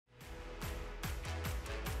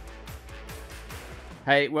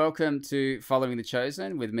Hey, welcome to Following the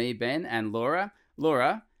Chosen with me, Ben, and Laura.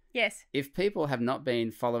 Laura, Yes. if people have not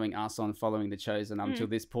been following us on Following the Chosen up until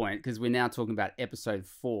this point, because we're now talking about episode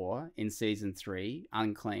 4 in season 3,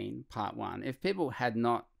 Unclean, part 1. If people had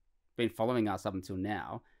not been following us up until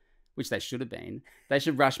now, which they should have been, they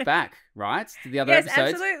should rush back, right, to the other Yes,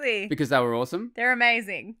 episodes. absolutely. Because they were awesome. They're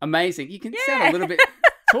amazing. Amazing. You can sound a little bit...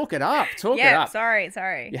 Talk it up. Talk it up.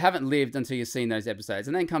 Sorry. You haven't lived until you've seen those episodes.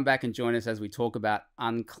 And then come back and join us as we talk about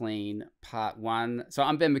Unclean Part 1. So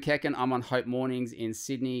I'm Ben McKecken. I'm on Hope Mornings in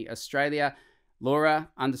Sydney, Australia. Laura,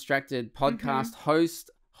 Undistracted podcast host,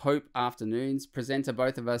 Hope Afternoons, presenter.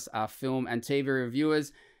 Both of us are film and TV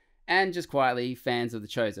reviewers and just quietly fans of The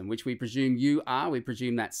Chosen, which we presume you are. We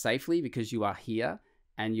presume that safely because you are here.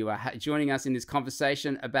 And you are joining us in this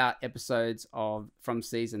conversation about episodes from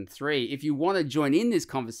season 3. If you want to join in this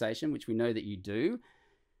conversation, which we know that you do,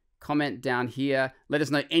 comment down here. Let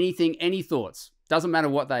us know anything, any thoughts. Doesn't matter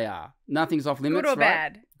what they are. Nothing's off limits, Good or right?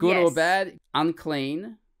 bad. Good Yes. or bad.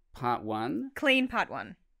 Unclean, part 1. Clean part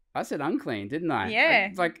 1. I said unclean, didn't I? Yeah,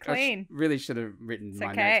 I clean. really should have written It's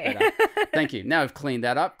my okay. notes better. Thank you. Now I've cleaned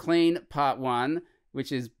that up. Clean, part 1.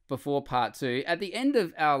 Which is before part 2. At the end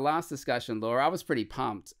of our last discussion, Laura, I was pretty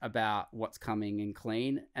pumped about what's coming in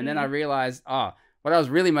Clean. And then I realized, what I was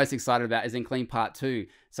really most excited about is in Clean part 2.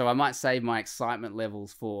 So I might save my excitement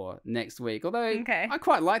levels for next week. Although I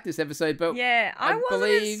quite like this episode, but yeah, I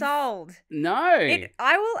wasn't sold. No.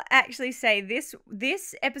 I will actually say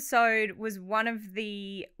this episode was one of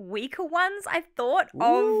the weaker ones, I thought,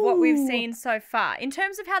 of what we've seen so far. In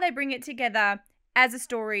terms of how they bring it together as a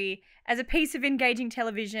story, as a piece of engaging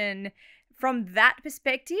television, from that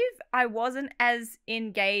perspective, I wasn't as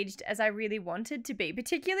engaged as I really wanted to be,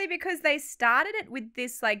 particularly because they started it with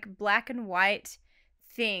this like black and white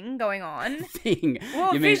thing going on.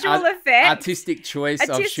 Well, you mean visual effects. Artistic choice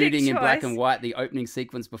of shooting in black and white, the opening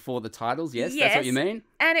sequence before the titles. Yes, that's what you mean?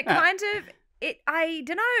 And it kind of, I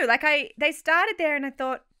don't know, like they started there and I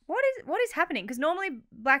thought, what is happening? Because normally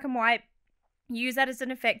black and white use that as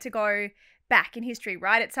an effect to go back in history,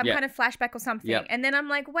 right? It's some kind of flashback or something. And then I'm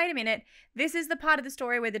like, wait a minute, this is the part of the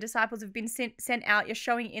story where the disciples have been sent out. You're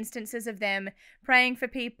showing instances of them praying for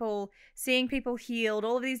people, seeing people healed,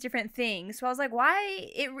 all of these different things. So I was like, why?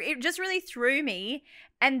 It just really threw me.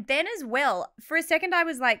 And then as well, for a second, I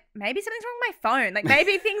was like, maybe something's wrong with my phone. Like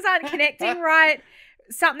maybe things aren't connecting right.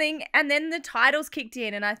 Something, and then the titles kicked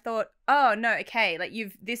in and I thought, oh no, okay, like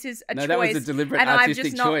this is a choice, that was a deliberate and artistic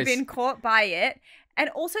I've just not choice. been caught by it. And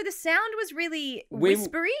also the sound was really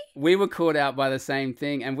whispery. We were caught out by the same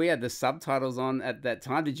thing, and we had the subtitles on at that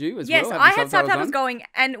time. Did you as well? Yes, I had subtitles going,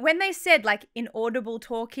 and when they said like inaudible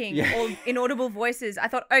talking or inaudible voices, I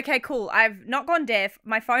thought, okay, cool, I've not gone deaf,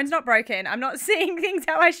 my phone's not broken, I'm not seeing things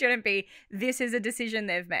how I shouldn't be. This is a decision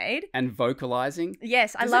they've made. And vocalizing.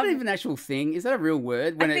 Yes, I love. Is that even an actual thing? Is that a real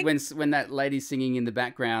word? When that lady's singing in the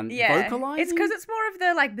background, vocalizing? It's because it's more of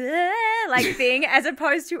the like bleh, like thing as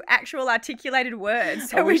opposed to actual articulated words.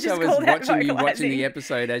 So we just call that vocalizing. You watching the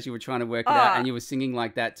episode as you were trying to work it out, and you were singing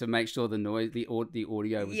like that to make sure the noise, the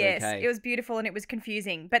audio was okay. Yes, it was beautiful and it was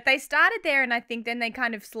confusing. But they started there, and I think then they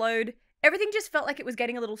kind of slowed. Everything just felt like it was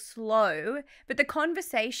getting a little slow, but the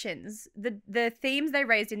conversations, the themes they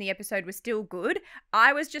raised in the episode were still good.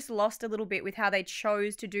 I was just lost a little bit with how they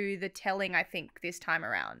chose to do the telling, I think, this time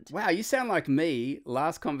around. Wow, you sound like me.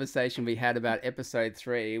 Last conversation we had about episode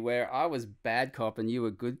 3, where I was bad cop and you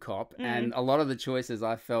were good cop, and a lot of the choices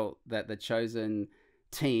I felt that the Chosen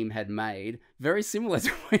team had made very similar to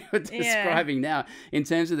what you're describing now in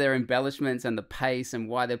terms of their embellishments and the pace and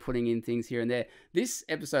why they're putting in things here and there. This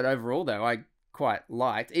episode overall, though, I quite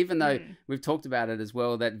liked, even though we've talked about it as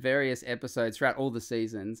well, that various episodes throughout all the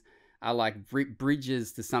seasons are like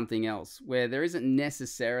bridges to something else where there isn't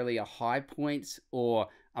necessarily a high point or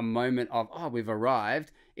a moment of, we've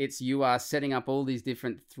arrived. It's you are setting up all these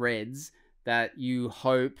different threads that you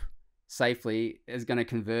hope safely is going to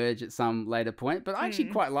converge at some later point. But I actually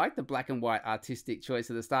quite like the black and white artistic choice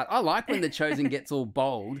at the start. I like when the Chosen gets all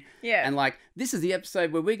bold and like, this is the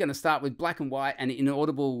episode where we're going to start with black and white and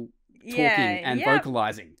inaudible talking and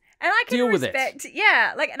vocalizing. And I can respect,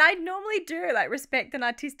 and I normally do like respect an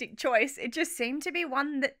artistic choice. It just seemed to be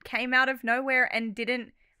one that came out of nowhere and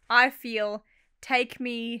didn't, I feel, take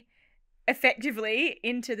me effectively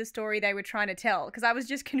into the story they were trying to tell, because I was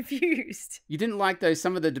just confused. You didn't like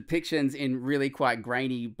some of the depictions in really quite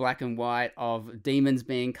grainy black and white of demons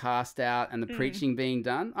being cast out and the preaching being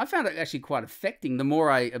done? I found it actually quite affecting. The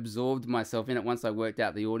more I absorbed myself in it, once I worked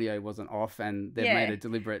out the audio wasn't off and they've made a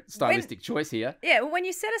deliberate stylistic choice here. Yeah, well, when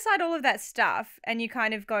you set aside all of that stuff and you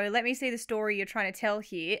kind of go, let me see the story you're trying to tell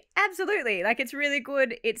here, absolutely. Like, it's really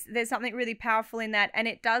good. There's something really powerful in that, and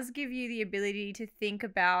it does give you the ability to think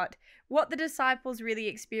about what the disciples really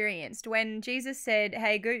experienced when Jesus said,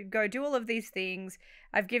 hey, go do all of these things.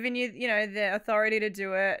 I've given you, the authority to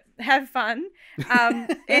do it. Have fun.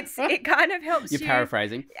 It kind of helps You're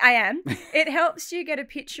paraphrasing. I am. It helps you get a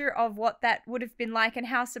picture of what that would have been like and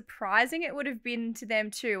how surprising it would have been to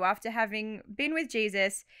them too, after having been with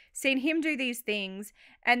Jesus, seen him do these things.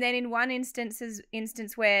 And then in one instance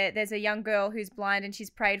where there's a young girl who's blind and she's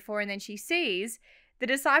prayed for and then she sees, the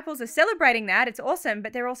disciples are celebrating that. It's awesome.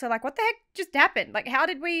 But they're also like, what the heck just happened? Like, how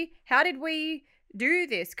did we do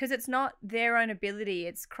this? Because it's not their own ability.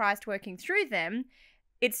 It's Christ working through them.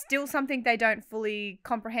 It's still something they don't fully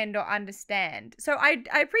comprehend or understand. So I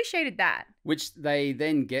appreciated that. Which they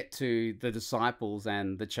then get to, the disciples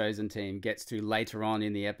and the chosen team gets to later on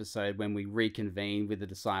in the episode when we reconvene with the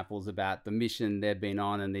disciples about the mission they've been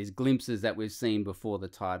on and these glimpses that we've seen before the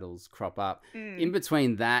titles crop up. In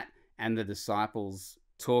between that and the disciples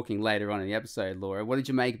talking later on in the episode, Laura, what did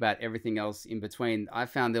you make about everything else in between? I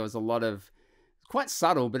found there was a lot of, quite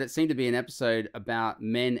subtle, but it seemed to be an episode about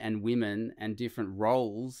men and women and different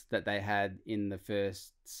roles that they had in the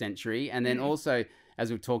first century. And then also, as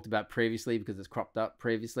we've talked about previously, because it's cropped up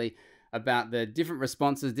previously, about the different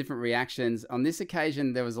responses, different reactions. On this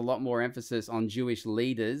occasion, there was a lot more emphasis on Jewish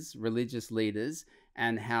leaders, religious leaders,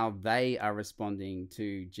 and how they are responding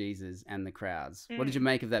to Jesus and the crowds. What did you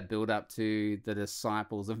make of that build up to the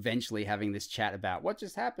disciples eventually having this chat about what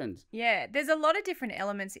just happened? Yeah, there's a lot of different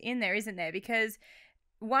elements in there, isn't there? Because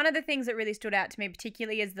one of the things that really stood out to me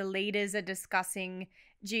particularly is the leaders are discussing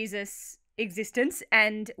Jesus' existence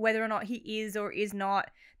and whether or not he is or is not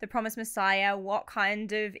the promised Messiah, what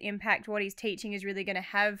kind of impact what he's teaching is really going to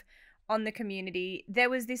have on the community. There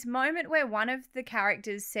was this moment where one of the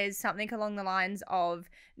characters says something along the lines of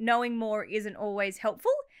knowing more isn't always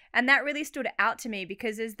helpful. And that really stood out to me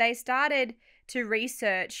because as they started to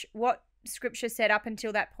research what scripture said up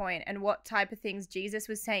until that point and what type of things Jesus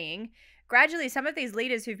was saying, gradually some of these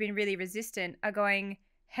leaders who've been really resistant are going,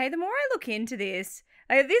 hey, the more I look into this,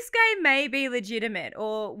 like, this guy may be legitimate,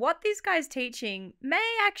 or what this guy's teaching may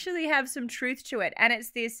actually have some truth to it. And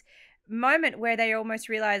it's this moment where they almost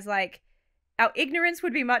realize, like, our ignorance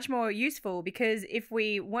would be much more useful, because if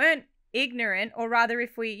we weren't ignorant, or rather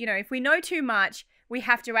if we know too much, we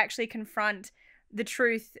have to actually confront the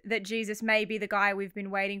truth that Jesus may be the guy we've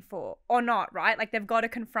been waiting for or not, right? Like, they've got to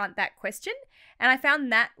confront that question. And I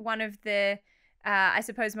found that one of the, I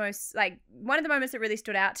suppose one of the moments that really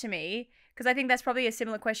stood out to me, because I think that's probably a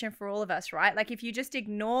similar question for all of us, right? Like, if you just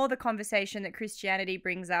ignore the conversation that Christianity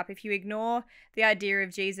brings up, if you ignore the idea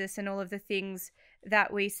of Jesus and all of the things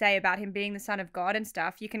that we say about him being the Son of God and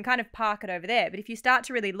stuff, you can kind of park it over there. But if you start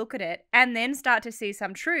to really look at it and then start to see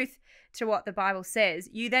some truth to what the Bible says,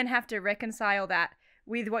 you then have to reconcile that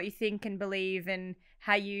with what you think and believe and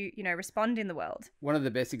how you respond in the world. One of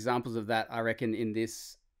the best examples of that, I reckon, in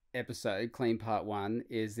this episode, Clean Part 1,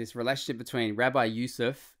 is this relationship between Rabbi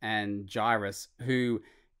Yusuf and Jairus, who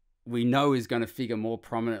we know is going to figure more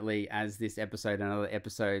prominently as this episode and other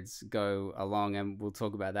episodes go along, and we'll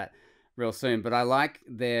talk about that real soon. But I like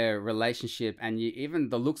their relationship, and even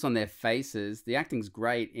the looks on their faces. The acting's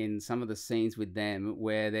great in some of the scenes with them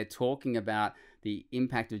where they're talking about the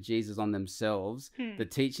impact of Jesus on themselves, the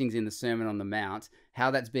teachings in the Sermon on the Mount,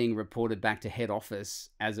 how that's being reported back to head office,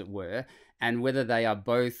 as it were, and whether they are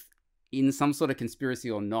both in some sort of conspiracy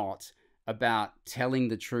or not about telling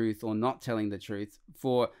the truth or not telling the truth.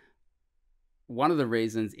 For one of the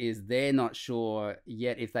reasons is they're not sure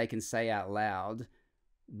yet if they can say out loud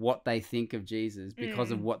what they think of Jesus because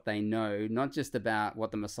of what they know, not just about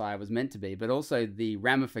what the Messiah was meant to be, but also the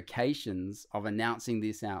ramifications of announcing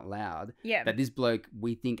this out loud, that this bloke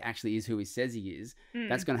we think actually is who he says he is.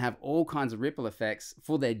 That's going to have all kinds of ripple effects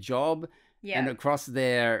for their job and across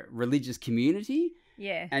their religious community.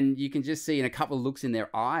 And you can just see in a couple of looks in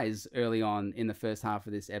their eyes early on in the first half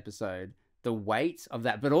of this episode, the weight of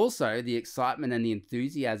that, but also the excitement and the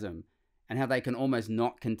enthusiasm, and how they can almost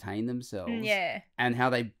not contain themselves. And how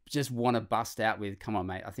they just want to bust out with, come on,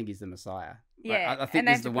 mate, I think he's the Messiah. I think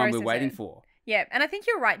this is the one we're waiting for. Yeah, and I think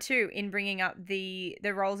you're right too in bringing up the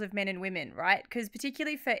roles of men and women, right? Because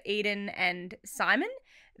particularly for Eden and Simon,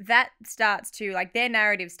 that starts to, like, their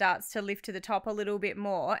narrative starts to lift to the top a little bit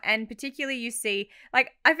more. And particularly you see,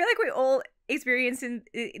 like, I feel like we all experience in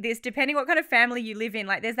this, depending what kind of family you live in.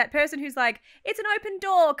 Like, there's that person who's like, it's an open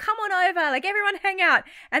door, come on over, like, everyone hang out.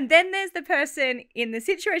 And then there's the person in the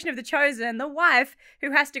situation of The Chosen, the wife,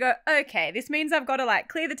 who has to go, okay, this means I've got to, like,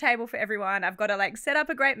 clear the table for everyone. I've got to, like, set up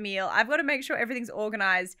a great meal. I've got to make sure everything's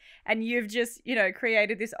organized. And you've just, you know,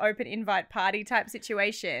 created this open invite party type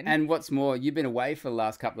situation. And what's more, you've been away for the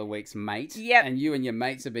last couple of weeks, mate. Yep. And you and your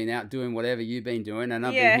mates have been out doing whatever you've been doing, and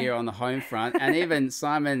I've been here on the home front. And even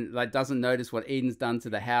Simon, like, doesn't notice what Eden's done to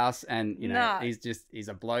the house, and you know, he's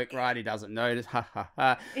a bloke, right? He doesn't notice, ha ha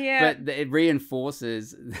ha. Yeah. But it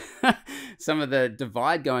reinforces some of the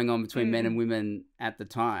divide going on between men and women at the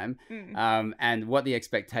time, and what the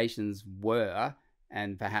expectations were,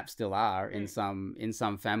 and perhaps still are in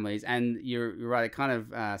some families. And you're right, it kind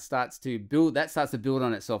of starts to build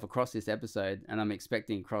on itself across this episode, and I'm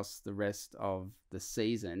expecting across the rest of the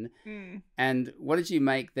season. And what did you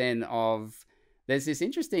make then of, there's this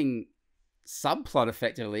interesting subplot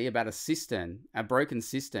effectively about a broken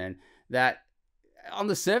cistern, that on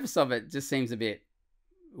the surface of it just seems a bit,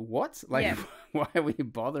 what? Like, why are we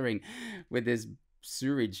bothering with this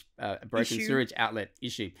broken sewage outlet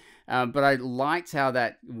issue? But I liked how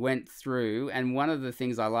that went through, and one of the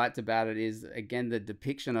things I liked about it is, again, the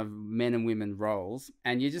depiction of men and women roles.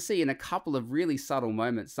 And you just see in a couple of really subtle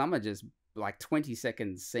moments, some are just like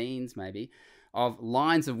 20-second scenes maybe, of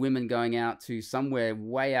lines of women going out to somewhere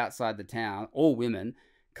way outside the town, all women,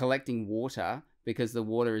 collecting water because the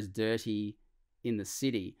water is dirty in the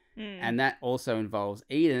city. And that also involves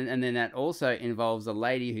Eden, and then that also involves a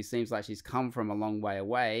lady who seems like she's come from a long way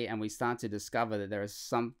away, and we start to discover that there is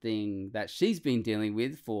something that she's been dealing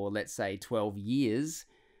with for, let's say, 12 years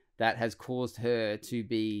that has caused her to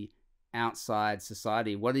be outside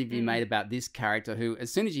society. What have you made about this character who,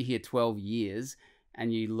 as soon as you hear 12 years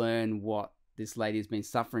and you learn what this lady has been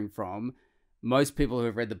suffering from, most people who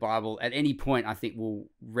have read the Bible at any point, I think, will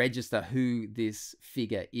register who this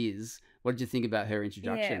figure is. What did you think about her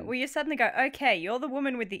introduction? Yeah, well, you suddenly go, okay, you're the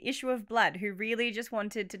woman with the issue of blood who really just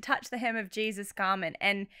wanted to touch the hem of Jesus' garment.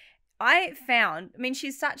 And I mean,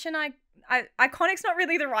 she's such an iconic's not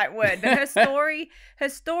really the right word, but her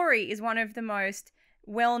story is one of the most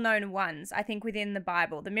well-known ones, I think, within the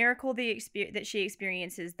Bible. The miracle that she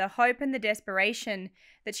experiences, the hope and the desperation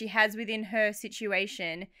that she has within her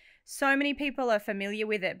situation. So many people are familiar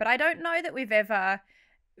with it, but I don't know that we've ever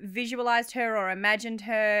visualized her or imagined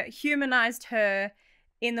her, humanized her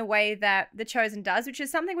in the way that The Chosen does, which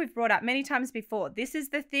is something we've brought up many times before. This is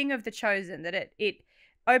the thing of The Chosen, that it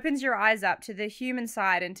opens your eyes up to the human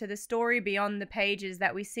side and to the story beyond the pages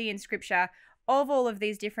that we see in Scripture of all of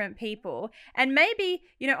these different people. And maybe,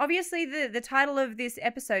 you know, obviously the title of this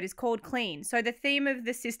episode is called Clean. So the theme of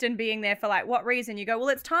the cistern being there for, like, what reason? You go, well,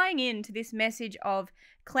 it's tying into this message of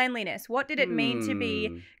cleanliness. What did it mean to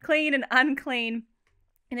be clean and unclean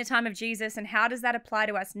in the time of Jesus, and how does that apply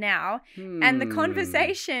to us now? And the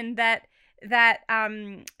conversation that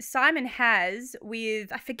Simon has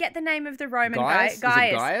with, I forget the name of the Roman guy.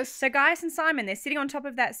 Gaius. So Gaius and Simon, they're sitting on top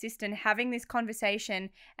of that cistern having this conversation,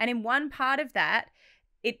 and in one part of that,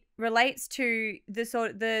 it relates to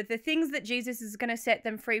the things that Jesus is going to set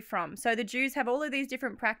them free from. So the Jews have all of these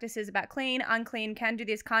different practices about clean, unclean, can do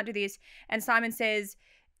this, can't do this, and Simon says,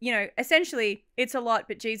 you know, essentially it's a lot,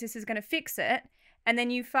 but Jesus is going to fix it. And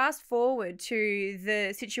then you fast forward to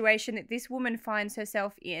the situation that this woman finds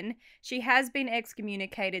herself in. She has been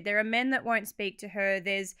excommunicated. There are men that won't speak to her.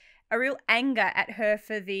 There's a real anger at her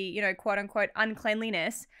for the, you know, quote unquote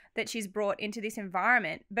uncleanliness that she's brought into this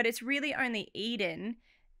environment. But it's really only Eden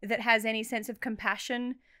that has any sense of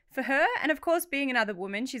compassion for her. And of course, being another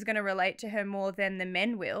woman, she's going to relate to her more than the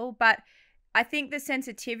men will. But I think the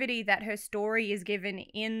sensitivity that her story is given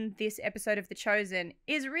in this episode of The Chosen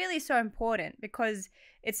is really so important, because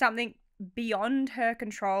it's something beyond her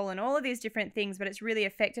control and all of these different things, but it's really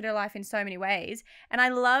affected her life in so many ways. And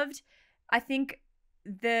I think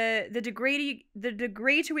the degree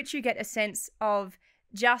to which you get a sense of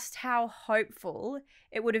just how hopeful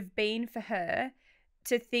it would have been for her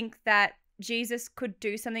to think that Jesus could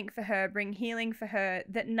do something for her, bring healing for her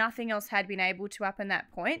that nothing else had been able to up to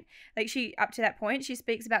that point. She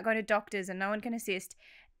speaks about going to doctors and no one can assist.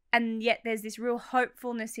 And yet there's this real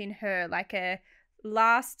hopefulness in her, like a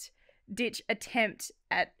last ditch attempt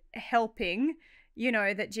at helping, you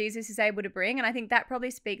know, that Jesus is able to bring. And I think that probably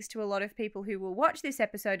speaks to a lot of people who will watch this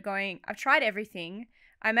episode going, I've tried everything.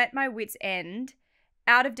 I'm at my wit's end.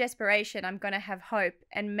 out of desperation, I'm going to have hope,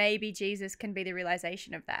 and maybe Jesus can be the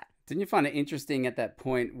realization of that. Didn't you find it interesting at that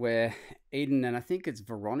point where Eden, and I think it's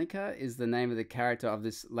Veronica is the name of the character of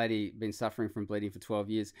this lady, been suffering from bleeding for 12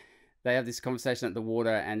 years. They have this conversation at the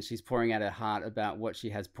water, and she's pouring out her heart about what she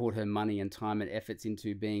has poured her money and time and efforts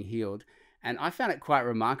into being healed. And I found it quite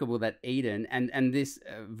remarkable that Eden, and this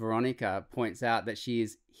Veronica points out that she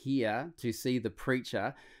is here to see the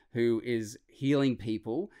preacher who is healing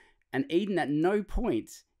people. And Eden at no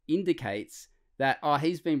point indicates that, oh,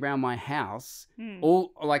 he's been around my house,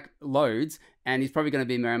 all like loads, and he's probably going to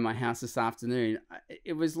be around my house this afternoon.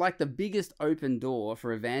 It was like the biggest open door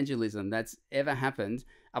for evangelism that's ever happened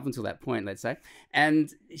up until that point, let's say. And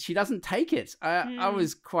she doesn't take it. I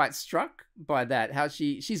was quite struck by that, how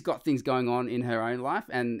she's got things going on in her own life.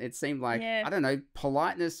 And it seemed like, I don't know,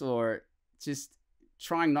 politeness or just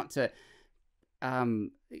trying not to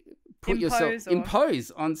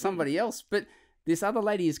impose on somebody else. But this other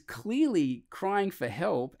lady is clearly crying for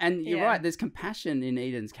help. And you're right, there's compassion in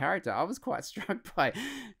Eden's character. I was quite struck by,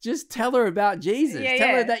 just tell her about Jesus.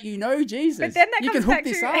 Tell her that you know Jesus. But then that you comes can hook back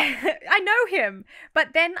this to, up. I know him. But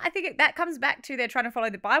then I think that comes back to they're trying to follow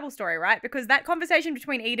the Bible story, right? Because that conversation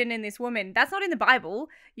between Eden and this woman, that's not in the Bible.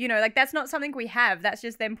 You know, like that's not something we have. That's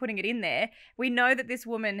just them putting it in there. We know that this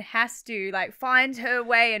woman has to like find her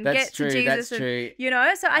way and get to Jesus. That's true. You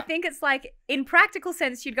know, so I think it's like in practical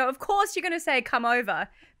sense, you'd go, of course you're going to say, come over.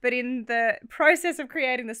 But in the process of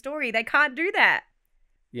creating the story, they can't do that.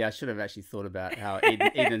 Yeah, I should have actually thought about how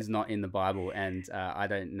Eden's not in the Bible, and I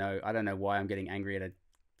don't know why I'm getting angry at a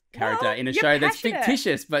character in a show that's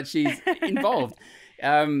fictitious, but she's involved.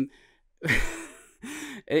 In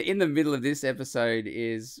the middle of this episode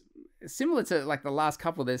is similar to like the last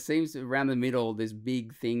couple. There seems around the middle this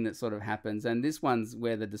big thing that sort of happens, and this one's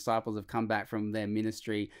where the disciples have come back from their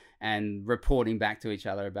ministry and reporting back to each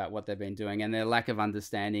other about what they've been doing and their lack of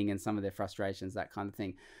understanding and some of their frustrations, that kind of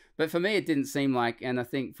thing. But for me, it didn't seem like, and I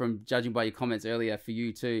think from judging by your comments earlier, for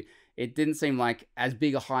you too, it didn't seem like as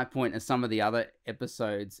big a high point as some of the other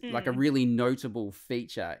episodes, like a really notable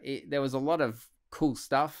feature. There was a lot of cool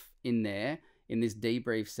stuff in there in this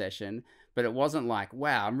debrief session, but it wasn't like,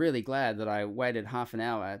 wow, I'm really glad that I waited half an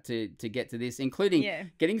hour to get to this,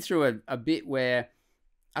 including getting through a bit where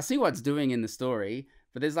I see what it's doing in the story,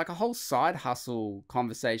 but there's like a whole side hustle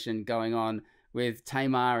conversation going on with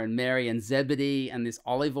Tamar and Mary and Zebedee and this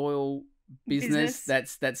olive oil business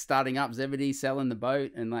that's starting up. Zebedee selling the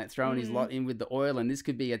boat and like throwing his lot in with the oil, and this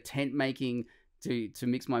could be a tent making, to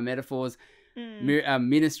mix my metaphors,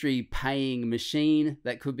 ministry paying machine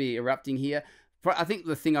that could be erupting here. But I think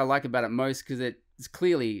the thing I like about it most, because it's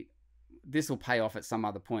clearly this will pay off at some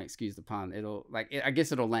other point, excuse the pun, I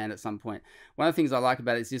guess it'll land at some point. One of the things I like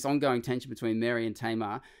about it is this ongoing tension between Mary and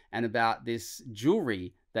Tamar, and about this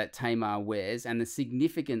jewelry that Tamar wears and the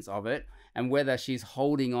significance of it, and whether she's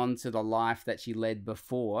holding on to the life that she led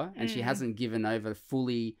before and she hasn't given over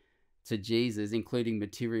fully to Jesus, including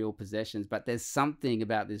material possessions. But there's something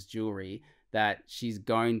about this jewelry that she's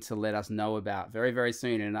going to let us know about very, very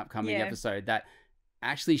soon in an upcoming episode that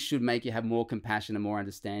actually should make you have more compassion and more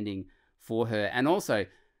understanding for her. And also,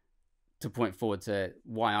 to point forward to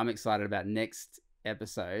why I'm excited about next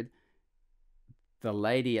episode, the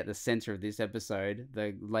lady at the center of this episode,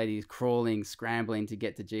 the lady is crawling, scrambling to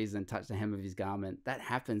get to Jesus and touch the hem of his garment. That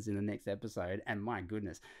happens in the next episode. And my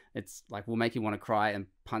goodness, it's like will make you want to cry and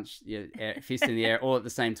punch your fist in the air all at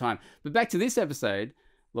the same time. But back to this episode,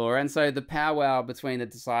 Laura. And so the powwow between the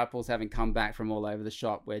disciples having come back from all over the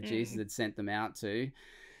shop where Jesus had sent them out to.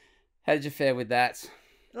 How did you fare with that?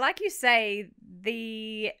 Like you say,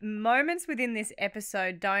 the moments within this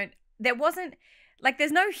episode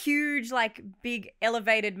there's no huge, like, big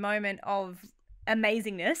elevated moment of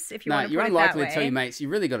amazingness, if you want to put it that way. You're unlikely to tell your mates. You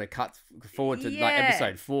really got to cut forward to like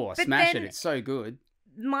episode 4. But smash it. It's so good.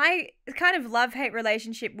 My kind of love-hate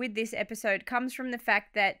relationship with this episode comes from the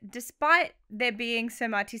fact that despite there being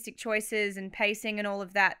some artistic choices and pacing and all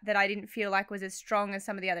of that I didn't feel like was as strong as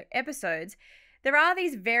some of the other episodes, there are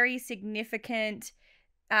these very significant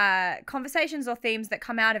conversations or themes that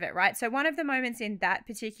come out of it, right? So one of the moments in that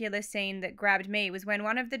particular scene that grabbed me was when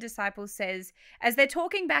one of the disciples says, as they're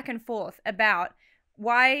talking back and forth about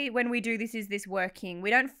why, when we do this, is this working? We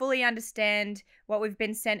don't fully understand what we've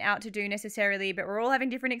been sent out to do necessarily, but we're all having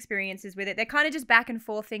different experiences with it. They're kind of just back and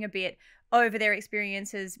forthing a bit over their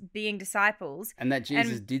experiences being disciples. And that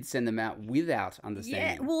Jesus did send them out without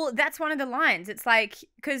understanding. Yeah, well, that's one of the lines. It's like,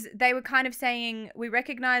 because they were kind of saying, we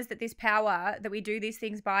recognize that this power that we do these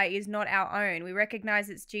things by is not our own. We recognize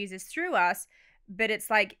it's Jesus through us, but it's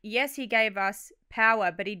like, yes, he gave us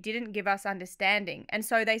power, but he didn't give us understanding. And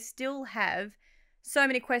so they still have so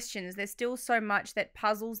many questions. There's still so much that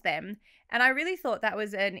puzzles them. And I really thought that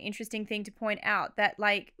was an interesting thing to point out, that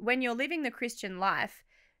like when you're living the Christian life,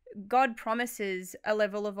 God promises a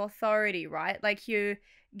level of authority, right? Like you're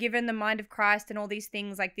given the mind of Christ and all these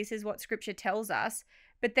things, like this is what scripture tells us.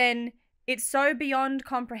 But then it's so beyond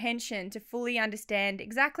comprehension to fully understand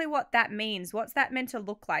exactly what that means. What's that meant to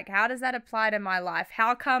look like? How does that apply to my life?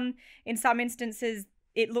 How come in some instances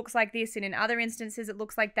it looks like this and in other instances it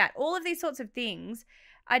looks like that? All of these sorts of things.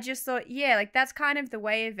 I just thought, yeah, like that's kind of the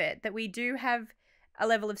way of it, that we do have a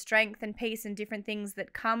level of strength and peace and different things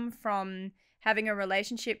that come from having a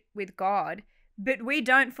relationship with God, but we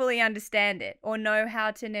don't fully understand it or know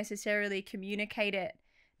how to necessarily communicate it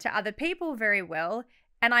to other people very well.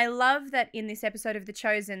 And I love that in this episode of The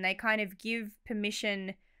Chosen, they kind of give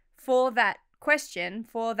permission for that question,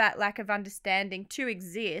 for that lack of understanding to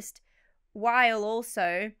exist, while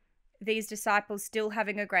also these disciples still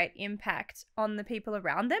having a great impact on the people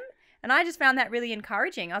around them. And I just found that really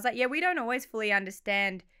encouraging. I was like, yeah, we don't always fully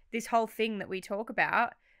understand this whole thing that we talk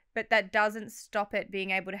about, but that doesn't stop it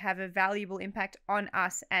being able to have a valuable impact on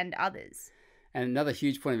us and others. And another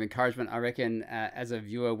huge point of encouragement, I reckon, as a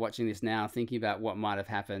viewer watching this now, thinking about what might have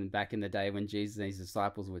happened back in the day when Jesus and his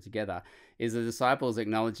disciples were together, is the disciples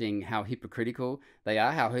acknowledging how hypocritical they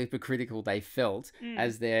are, how hypocritical they felt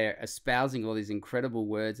as they're espousing all these incredible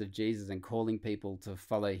words of Jesus and calling people to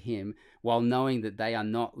follow him, while knowing that they are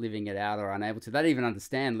not living it out or unable to. They don't even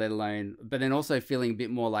understand, let alone, but then also feeling a bit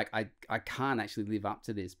more like, I can't actually live up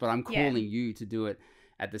to this, but I'm calling you to do it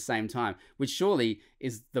at the same time, which surely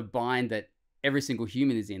is the bind that every single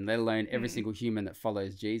human is in, let alone every single human that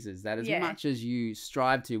follows Jesus. That as much as you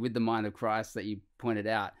strive to with the mind of Christ that you pointed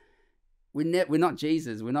out, we're not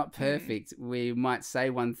Jesus. We're not perfect. We might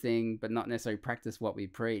say one thing, but not necessarily practice what we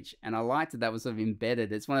preach. And I liked that was sort of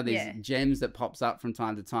embedded. It's one of these gems that pops up from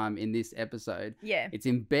time to time in this episode. Yeah. It's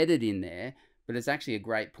embedded in there, but it's actually a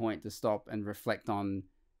great point to stop and reflect on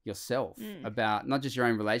yourself about not just your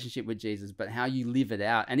own relationship with Jesus, but how you live it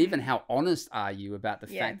out, and even how honest are you about the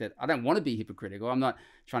fact that I don't want to be hypocritical. I'm not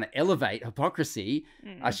trying to elevate hypocrisy.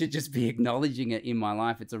 I should just be acknowledging it in my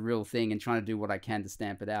life. It's a real thing, and trying to do what I can to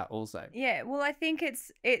stamp it out also. Yeah, well, I think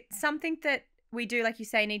it's something that we do, like you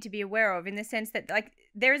say, need to be aware of, in the sense that like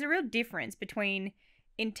there is a real difference between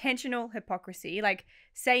intentional hypocrisy, like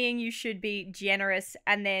saying you should be generous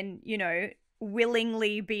and then, you know,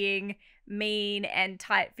 willingly being mean and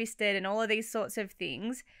tight-fisted and all of these sorts of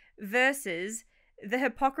things, versus the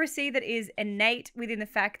hypocrisy that is innate within the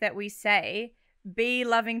fact that we say, be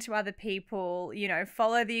loving to other people, you know,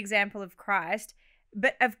 follow the example of Christ,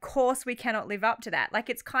 but of course we cannot live up to that. Like,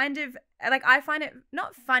 it's kind of like, I find it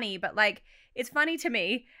not funny, but like it's funny to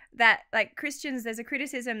me that like Christians, there's a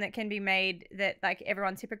criticism that can be made that like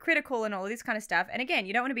everyone's hypocritical and all of this kind of stuff. And again,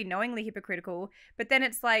 you don't want to be knowingly hypocritical, but then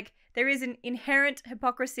it's like there is an inherent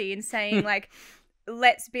hypocrisy in saying like,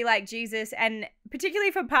 let's be like Jesus. And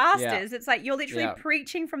particularly for pastors, it's like you're literally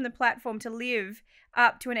preaching from the platform to live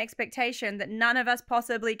up to an expectation that none of us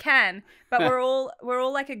possibly can. But we're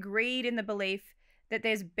all like agreed in the belief that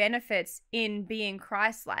there's benefits in being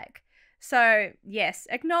Christ-like. So, yes,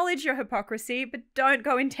 acknowledge your hypocrisy, but don't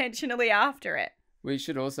go intentionally after it. We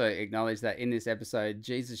should also acknowledge that in this episode,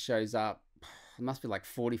 Jesus shows up, it must be like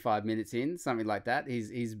 45 minutes in, something like that.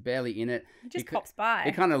 He's barely in it. He just pops by.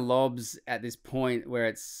 It kind of lobs at this point where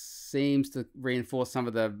it seems to reinforce some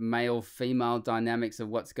of the male-female dynamics of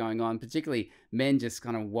what's going on. Particularly, men just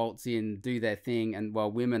kind of waltz in, do their thing, and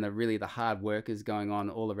while women are really the hard workers going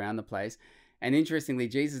on all around the place. And interestingly,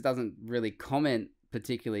 Jesus doesn't really comment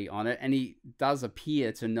particularly on it, and he does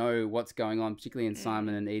appear to know what's going on, particularly in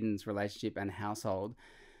Simon and Eden's relationship and household.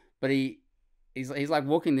 But he's like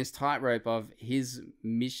walking this tightrope of his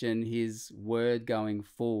mission, his word going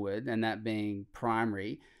forward, and that being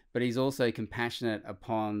primary. But he's also compassionate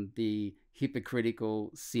upon the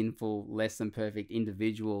hypocritical, sinful, less than perfect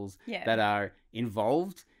individuals that are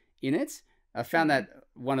involved in it. I found that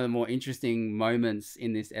one of the more interesting moments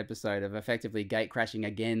in this episode of effectively gate crashing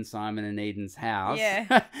again Simon and Eden's house.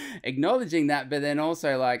 Yeah. Acknowledging that, but then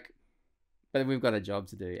also like, but we've got a job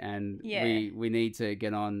to do, and we need to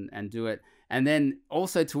get on and do it. And then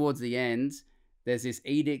also towards the end, there's this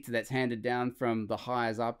edict that's handed down from the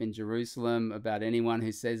highest up in Jerusalem about anyone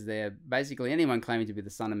who says they're basically anyone claiming to be the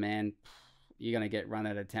Son of Man, you're going to get run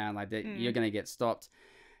out of town, like that. You're going to get stopped.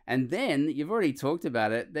 And then you've already talked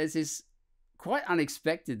about it. There's this quite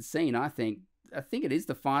unexpected scene, I think it is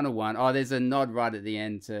the final one. Oh, there's a nod right at the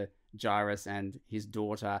end to Jairus and his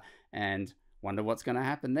daughter, and wonder what's going to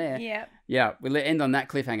happen there. Yeah, we'll end on that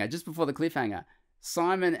cliffhanger. Just before the cliffhanger,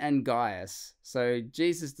 Simon and Gaius, so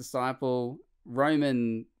Jesus' disciple,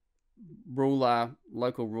 Roman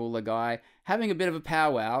local ruler guy, having a bit of a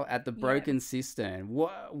powwow at the broken cistern.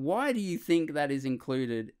 Why do you think that is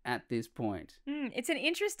included at this point? It's an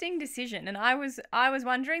interesting decision, and I was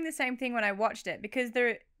wondering the same thing when I watched it, because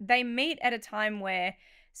they meet at a time where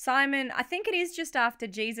Simon, I think it is just after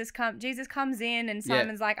Jesus comes in, and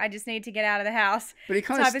Simon's like, I just need to get out of the house. But he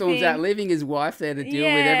kind of storms out, leaving his wife there to deal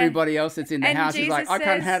with everybody else that's in the house. He's like, I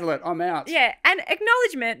can't handle it. I'm out. Yeah, and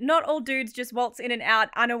acknowledgement, not all dudes just waltz in and out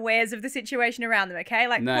unawares of the situation around them, okay?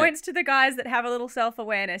 Like, points to the guys that have a little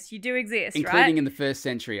self-awareness. You do exist, including in the first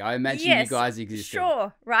century. I imagine you guys existed.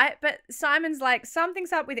 Sure, right? But Simon's like,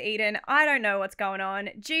 something's up with Eden. I don't know what's going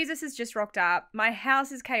on. Jesus has just rocked up. My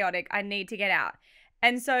house is chaotic. I need to get out.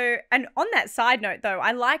 And so, and on that side note, though,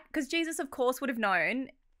 I like, because Jesus, of course, would have known,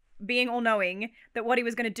 being all-knowing, that what he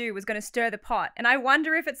was going to do was going to stir the pot. And I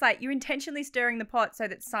wonder if it's like you're intentionally stirring the pot so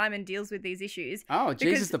that Simon deals with these issues. Oh,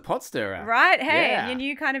 Jesus the pot stirrer. Right? Hey, a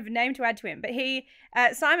new kind of name to add to him. But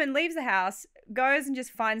Simon leaves the house, goes and just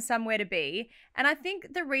finds somewhere to be. And I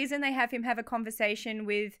think the reason they have him have a conversation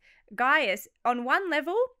with Gaius, on one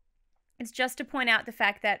level, it's just to point out the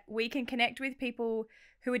fact that we can connect with people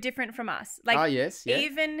who are different from us. Like, these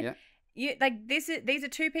are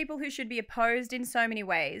two people who should be opposed in so many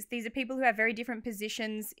ways. These are people who have very different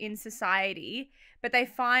positions in society, but they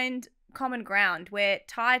find common ground where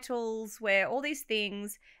titles, where all these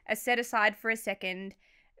things are set aside for a second.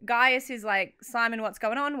 Gaius is like, Simon, what's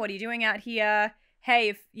going on? What are you doing out here? Hey,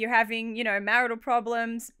 if you're having, marital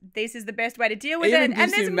problems, this is the best way to deal with it.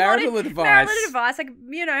 And there's marital advice, like,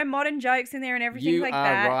 modern jokes in there and everything like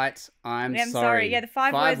that. You are right. I'm sorry. Yeah, the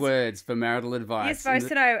five words for marital advice. You're supposed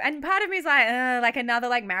to know. And part of me is like another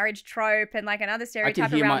like marriage trope and like another stereotype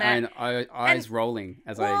around that. I can hear my own eyes rolling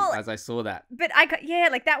as I saw that. But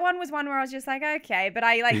like that one was one where I was just like, okay, but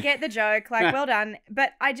I like get the joke, like well done.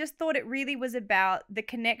 But I just thought it really was about the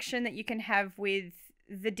connection that you can have with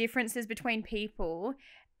the differences between people,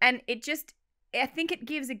 and I think it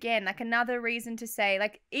gives again like another reason to say,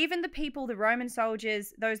 like, even the people, the Roman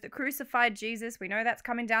soldiers, those that crucified Jesus, we know that's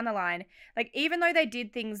coming down the line, like, even though they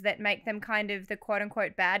did things that make them kind of the quote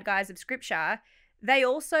unquote bad guys of scripture, they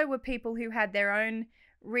also were people who had their own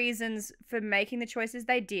reasons for making the choices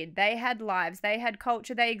they did. They had lives, they had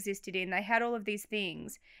culture they existed in, they had all of these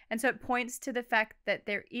things. And so it points to the fact that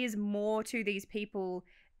there is more to these people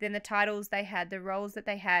than the titles they had, the roles that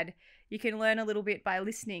they had. You can learn a little bit by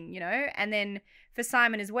listening, And then for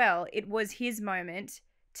Simon as well, it was his moment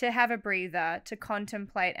to have a breather, to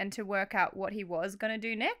contemplate and to work out what he was going to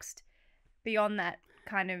do next beyond that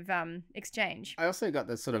kind of exchange. I also got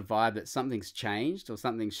the sort of vibe that something's changed or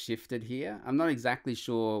something's shifted here. I'm not exactly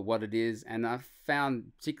sure what it is. And I've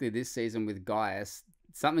found, particularly this season with Gaius,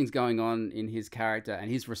 something's going on in his character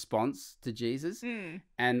and his response to Jesus.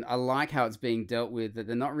 And I like how it's being dealt with, that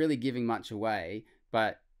they're not really giving much away,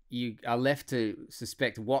 but you are left to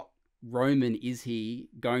suspect what Roman is he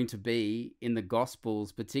going to be in the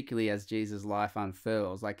Gospels, particularly as Jesus' life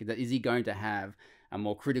unfurls. Like, is he going to have a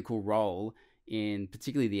more critical role in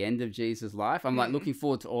particularly the end of Jesus' life? I'm like looking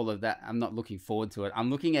forward to all of that. I'm not looking forward to it. I'm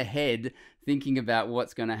looking ahead, thinking about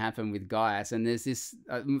what's going to happen with Gaius. And there's this,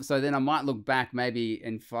 so then I might look back maybe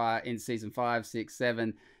in season 5, 6,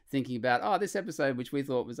 7, thinking about, this episode, which we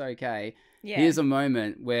thought was okay. Yeah. Here's a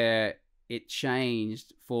moment where it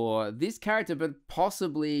changed for this character, but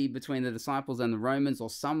possibly between the disciples and the Romans, or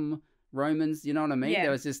some Romans, you know what I mean?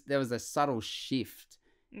 Yeah. There was a subtle shift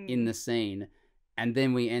in the scene. And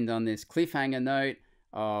then we end on this cliffhanger note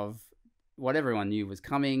of what everyone knew was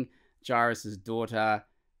coming. Jairus' daughter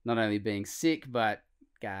not only being sick, but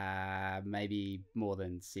maybe more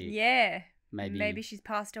than sick. Yeah. Maybe she's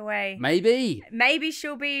passed away. Maybe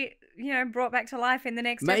she'll be, brought back to life in the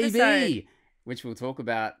next episode. Which we'll talk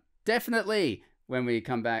about definitely when we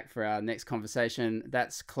come back for our next conversation.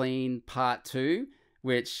 That's Clean Part 2,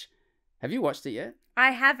 which, have you watched it yet?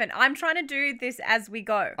 I haven't. I'm trying to do this as we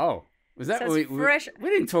go. Oh. Was that so fresh? We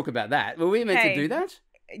didn't talk about that. Were we meant to do that?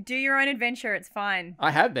 Do your own adventure. It's fine.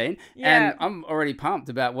 I have been. Yeah. And I'm already pumped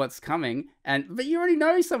about what's coming. But you already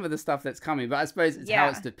know some of the stuff that's coming. But I suppose it's how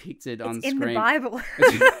it's depicted on screen. It's in the Bible.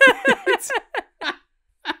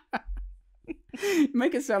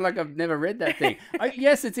 Make it sound like I've never read that thing.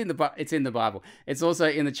 Yes, it's in the Bible. It's also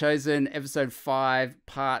in The Chosen, episode 5,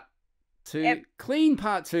 part 2. Clean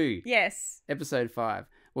part 2. Yes. Episode 5.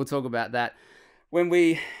 We'll talk about that when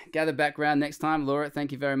we gather background next time. Laura,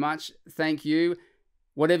 thank you very much. Thank you.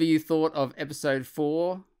 Whatever you thought of episode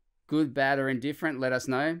 4, good, bad, or indifferent, let us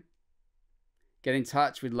know. Get in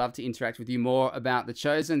touch. We'd love to interact with you more about The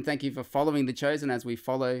Chosen. Thank you for following The Chosen as we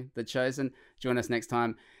follow The Chosen. Join us next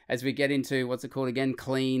time as we get into, what's it called again?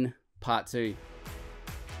 Clean Part 2.